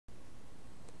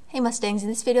Mustangs. In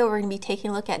this video, we're going to be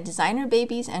taking a look at designer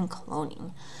babies and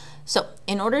cloning. So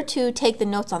in order to take the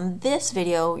notes on this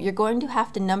video, you're going to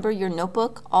have to number your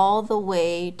notebook all the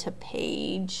way to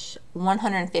page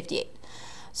 158.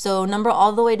 So number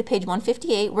all the way to page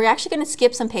 158. We're actually going to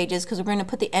skip some pages because we're going to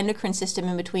put the endocrine system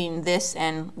in between this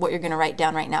and what you're going to write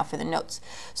down right now for the notes.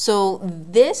 So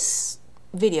this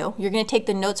video, you're going to take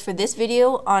the notes for this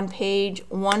video on page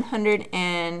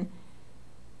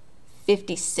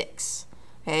 156.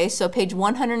 Okay, so page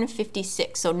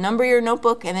 156. So number your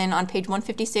notebook, and then on page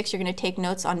 156, you're going to take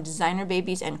notes on designer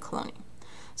babies and cloning.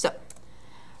 So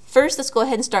first, let's go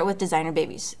ahead and start with designer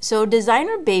babies. So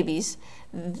designer babies,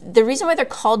 the reason why they're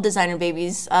called designer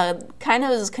babies kind of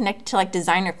is connected to like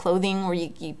designer clothing, where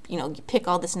you pick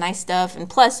all this nice stuff, and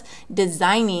plus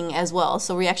designing as well.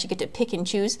 So we actually get to pick and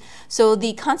choose. So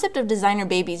the concept of designer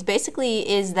babies basically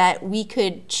is that we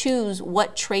could choose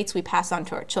what traits we pass on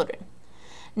to our children.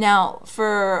 Now,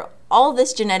 for all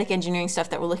this genetic engineering stuff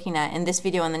that we're looking at in this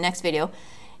video and the next video,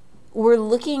 we're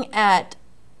looking at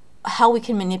how we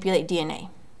can manipulate DNA.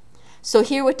 So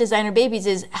here with designer babies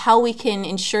is how we can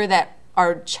ensure that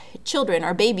our children,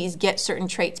 our babies, get certain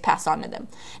traits passed on to them.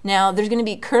 Now, there's going to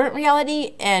be current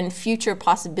reality and future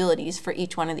possibilities for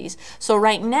each one of these. So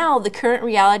right now, the current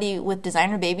reality with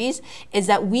designer babies is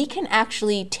that we can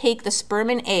actually take the sperm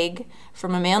and egg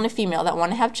from a male and a female that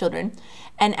want to have children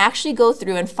and actually go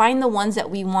through and find the ones that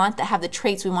we want that have the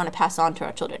traits we want to pass on to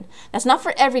our children. That's not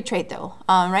for every trait though.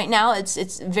 Right now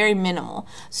it's very minimal.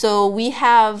 So we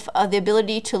have the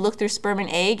ability to look through sperm and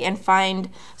egg and find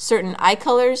certain eye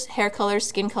colors, hair colors,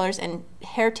 skin colors, and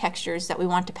hair textures that we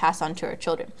want to pass on to our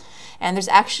children. And there's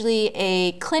actually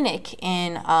a clinic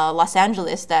in Los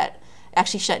Angeles that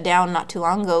actually shut down not too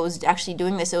long ago. It was actually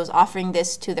doing this. It was offering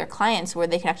this to their clients where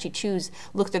they can actually choose,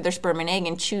 look through their sperm and egg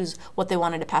and choose what they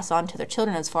wanted to pass on to their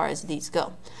children as far as these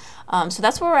go. So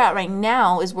that's where we're at right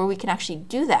now, is where we can actually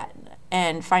do that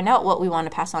and find out what we want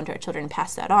to pass on to our children and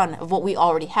pass that on of what we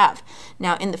already have.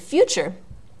 Now in the future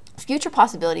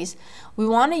possibilities, we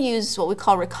want to use what we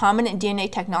call recombinant DNA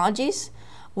technologies,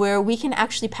 where we can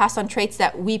actually pass on traits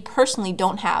that we personally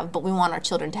don't have, but we want our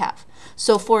children to have.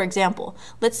 So for example,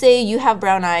 let's say you have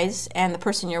brown eyes and the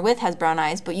person you're with has brown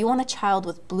eyes, but you want a child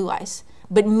with blue eyes,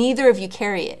 but neither of you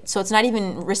carry it. So it's not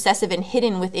even recessive and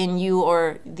hidden within you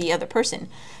or the other person.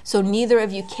 So neither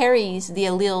of you carries the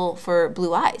allele for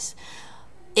blue eyes.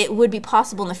 It would be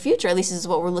possible in the future, at least this is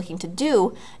what we're looking to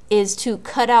do, is to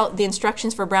cut out the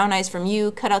instructions for brown eyes from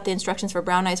you, cut out the instructions for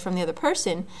brown eyes from the other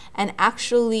person, and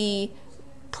actually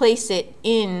place it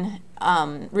in,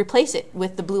 replace it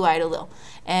with the blue-eyed allele.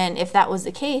 And if that was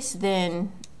the case,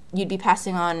 then you'd be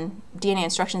passing on DNA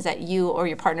instructions that you or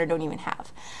your partner don't even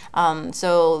have.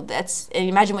 So that's,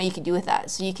 imagine what you could do with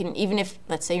that. So you can, even if,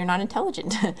 let's say you're not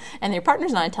intelligent and your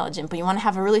partner's not intelligent, but you want to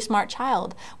have a really smart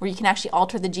child, where you can actually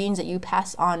alter the genes that you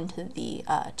pass on to the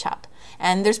child.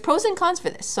 And there's pros and cons for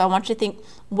this. So I want you to think,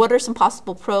 what are some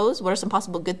possible pros? What are some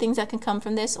possible good things that can come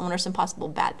from this? And what are some possible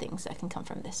bad things that can come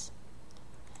from this?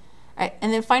 All right,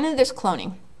 and then finally there's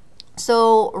cloning.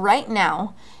 So right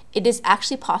now, it is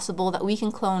actually possible that we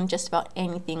can clone just about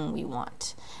anything we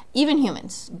want, even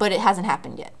humans, but it hasn't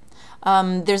happened yet.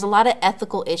 There's a lot of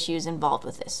ethical issues involved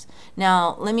with this.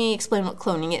 Now, let me explain what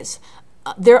cloning is.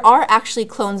 There are actually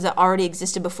clones that already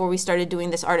existed before we started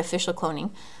doing this artificial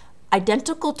cloning.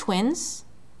 Identical twins,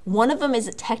 one of them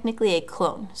is technically a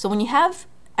clone. So when you have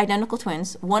identical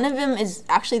twins, one of them is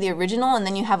actually the original, and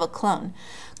then you have a clone.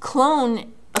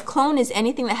 A clone is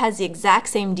anything that has the exact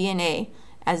same DNA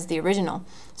as the original.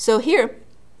 So here,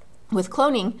 with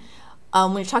cloning,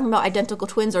 when you're talking about identical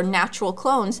twins or natural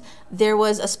clones, there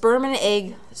was a sperm and an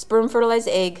egg, sperm fertilized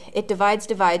egg, it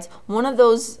divides, one of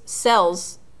those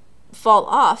cells fall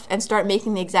off and start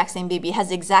making the exact same baby. It has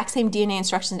the exact same DNA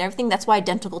instructions and everything. That's why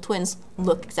identical twins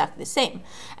look exactly the same.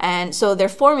 And so they're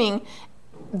forming,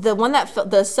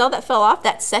 the cell that fell off,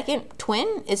 that second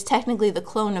twin, is technically the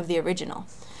clone of the original.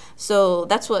 So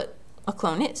that's what a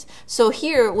clone is. So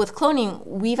here with cloning,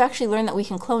 we've actually learned that we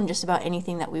can clone just about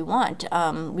anything that we want.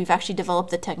 We've actually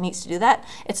developed the techniques to do that.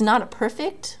 It's not a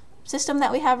perfect system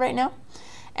that we have right now.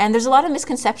 And there's a lot of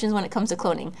misconceptions when it comes to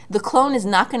cloning. The clone is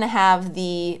not going to have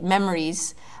the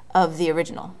memories of the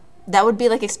original. That would be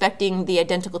like expecting the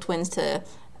identical twins to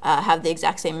have the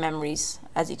exact same memories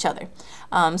as each other.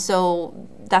 So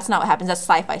that's not what happens. That's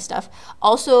sci-fi stuff.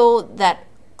 Also, that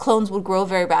clones would grow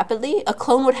very rapidly. A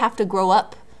clone would have to grow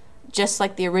up just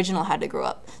like the original had to grow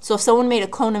up. So if someone made a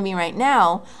clone of me right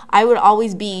now, I would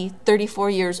always be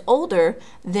 34 years older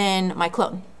than my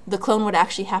clone. The clone would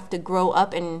actually have to grow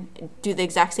up and do the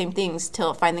exact same things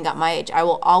till it finally got my age. I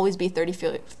will always be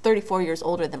 34 years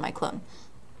older than my clone.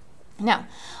 Now,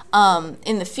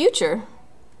 in the future,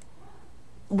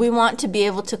 we want to be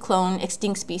able to clone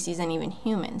extinct species and even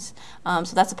humans.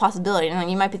 So that's a possibility.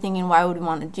 And you might be thinking, why would we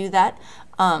want to do that?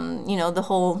 You know, the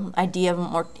whole idea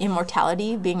of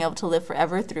immortality, being able to live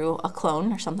forever through a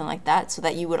clone or something like that, so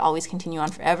that you would always continue on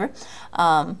forever.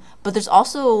 But there's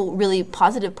also really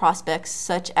positive prospects,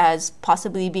 such as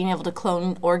possibly being able to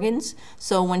clone organs.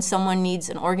 So when someone needs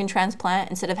an organ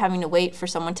transplant, instead of having to wait for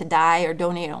someone to die or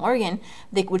donate an organ,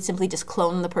 they would simply just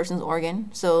clone the person's organ.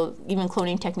 So even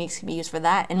cloning techniques can be used for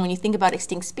that. And when you think about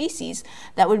extinct species,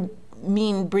 that would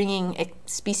mean bringing a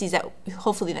species that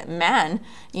hopefully that man,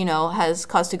 you know, has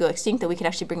caused to go extinct, that we could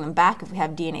actually bring them back if we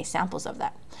have DNA samples of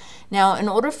that. Now, in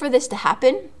order for this to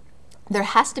happen, there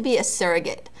has to be a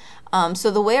surrogate.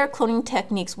 So the way our cloning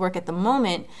techniques work at the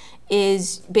moment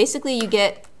is basically you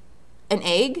get an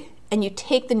egg and you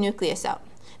take the nucleus out.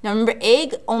 Now remember,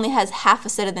 egg only has half a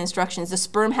set of the instructions. The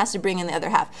sperm has to bring in the other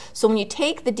half. So when you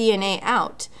take the DNA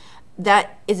out,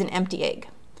 that is an empty egg.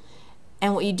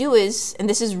 And what you do is, and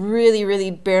this is really, really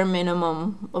bare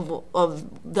minimum of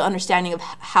the understanding of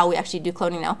how we actually do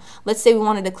cloning now. Let's say we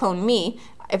wanted to clone me.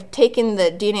 I've taken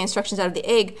the DNA instructions out of the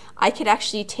egg. I could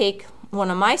actually take one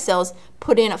of my cells,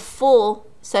 put in a full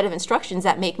set of instructions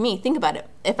that make me. Think about it.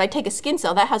 If I take a skin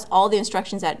cell, that has all the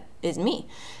instructions that is me.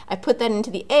 I put that into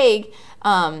the egg,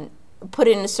 put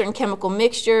it in a certain chemical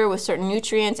mixture with certain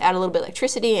nutrients, add a little bit of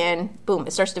electricity, and boom,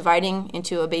 it starts dividing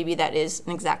into a baby that is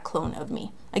an exact clone of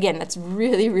me. Again, that's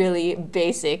really, really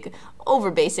basic,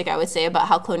 over basic, I would say, about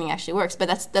how cloning actually works, but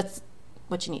that's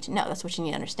what you need to know. That's what you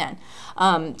need to understand.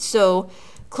 So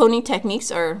cloning techniques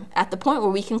are at the point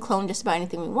where we can clone just about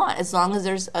anything we want, as long as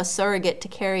there's a surrogate to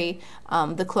carry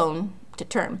the clone to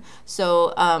term.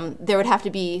 So there would have to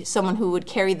be someone who would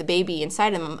carry the baby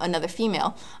inside of them, another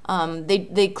female.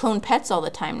 They clone pets all the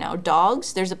time now.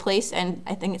 Dogs, there's a place, and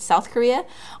I think it's South Korea,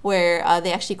 where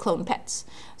they actually clone pets.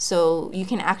 So you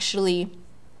can actually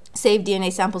save DNA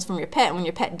samples from your pet, and when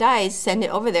your pet dies, send it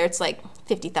over there. It's like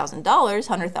 $50,000,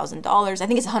 $100,000. I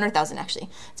think it's $100,000 actually.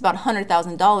 It's about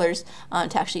 $100,000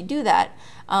 to actually do that,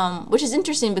 which is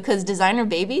interesting because designer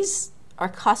babies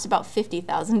cost about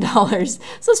 $50,000.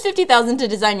 So it's $50,000 to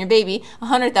design your baby,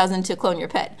 $100,000 to clone your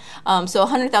pet. So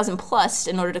 $100,000 plus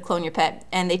in order to clone your pet.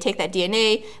 And they take that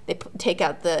DNA, they take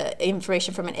out the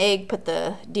information from an egg, put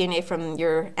the DNA from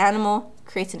your animal,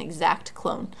 creates an exact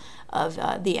clone of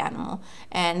the animal,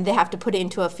 and they have to put it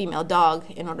into a female dog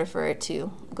in order for it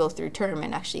to go through term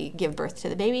and actually give birth to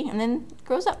the baby, and then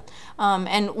grows up.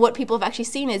 And what people have actually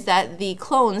seen is that the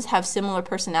clones have similar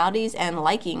personalities and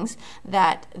likings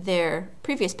that their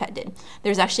previous pet did.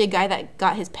 There's actually a guy that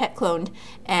got his pet cloned,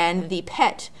 and the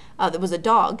pet that was a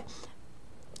dog,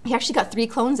 he actually got 3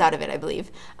 clones out of it, I believe.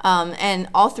 And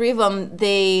all 3 of them,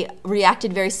 they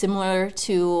reacted very similar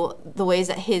to the ways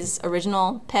that his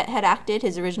original pet had acted,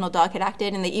 his original dog had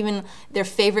acted. And they even, their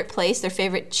favorite place, their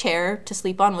favorite chair to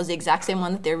sleep on was the exact same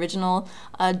one that the original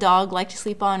dog liked to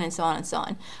sleep on, and so on and so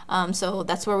on. So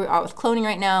that's where we are with cloning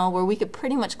right now, where we could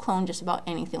pretty much clone just about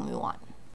anything we want.